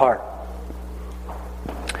of my heart.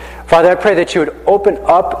 Father, I pray that you would open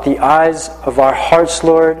up the eyes of our hearts,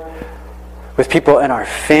 Lord, with people in our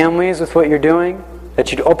families, with what you're doing.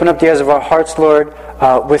 That you'd open up the eyes of our hearts, Lord,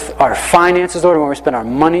 with our finances, Lord, where we spend our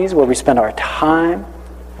monies, where we spend our time.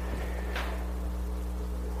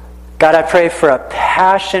 God, I pray for a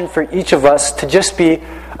passion for each of us to just be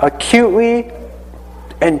acutely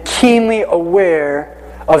and keenly aware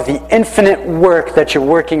of the infinite work that you're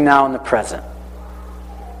working now in the present.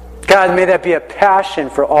 God, may that be a passion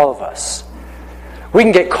for all of us. We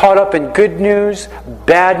can get caught up in good news,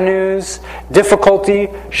 bad news, difficulty,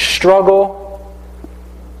 struggle.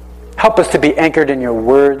 Help us to be anchored in your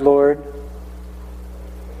word, Lord.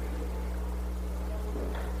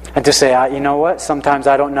 And to say, you know what? Sometimes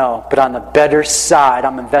I don't know. But on the better side,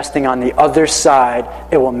 I'm investing on the other side.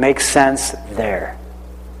 It will make sense there.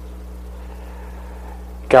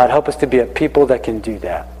 God, help us to be a people that can do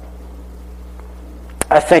that.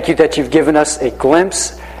 I thank you that you've given us a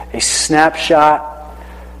glimpse, a snapshot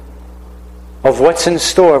of what's in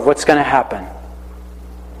store, of what's going to happen.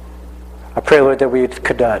 I pray, Lord, that we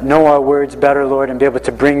could know our words better, Lord, and be able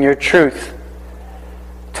to bring your truth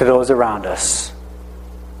to those around us.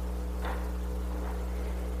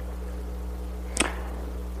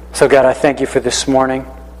 So, God, I thank you for this morning.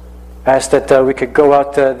 I ask that we could go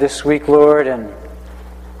out this week, Lord, and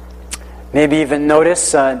maybe even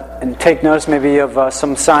notice and take notice maybe of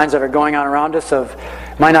some signs that are going on around us of,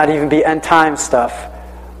 might not even be end time stuff,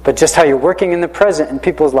 but just how you're working in the present in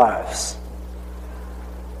people's lives.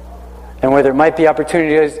 And where there might be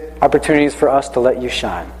opportunities for us to let you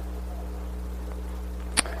shine.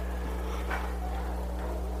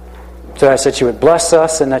 So I ask that you would bless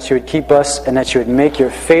us and that you would keep us and that you would make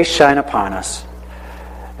your face shine upon us.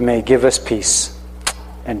 And may you give us peace.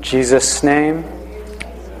 In Jesus' name,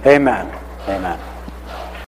 amen. Amen.